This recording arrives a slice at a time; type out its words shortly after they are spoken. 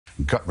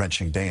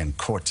Gut-wrenching day in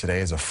court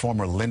today as a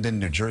former Linden,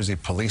 New Jersey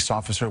police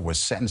officer was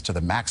sentenced to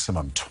the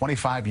maximum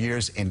 25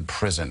 years in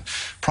prison.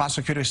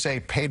 Prosecutors say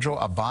Pedro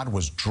Abad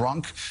was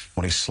drunk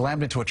when he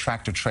slammed into a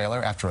tractor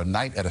trailer after a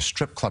night at a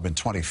strip club in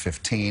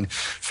 2015.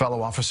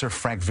 Fellow officer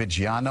Frank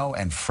Vigiano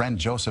and friend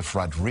Joseph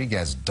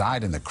Rodriguez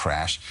died in the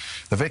crash.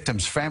 The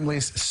victims'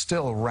 families,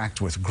 still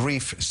racked with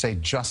grief, say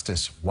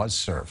justice was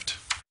served.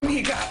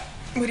 He got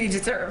what he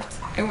deserved.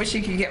 I wish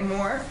he could get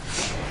more.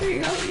 He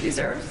got what he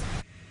deserved.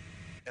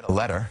 In a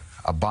letter,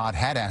 Abad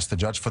had asked the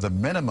judge for the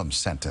minimum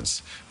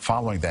sentence.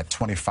 Following that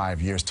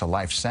 25 years to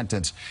life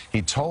sentence,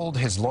 he told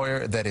his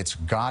lawyer that it's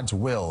God's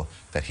will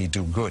that he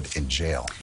do good in jail.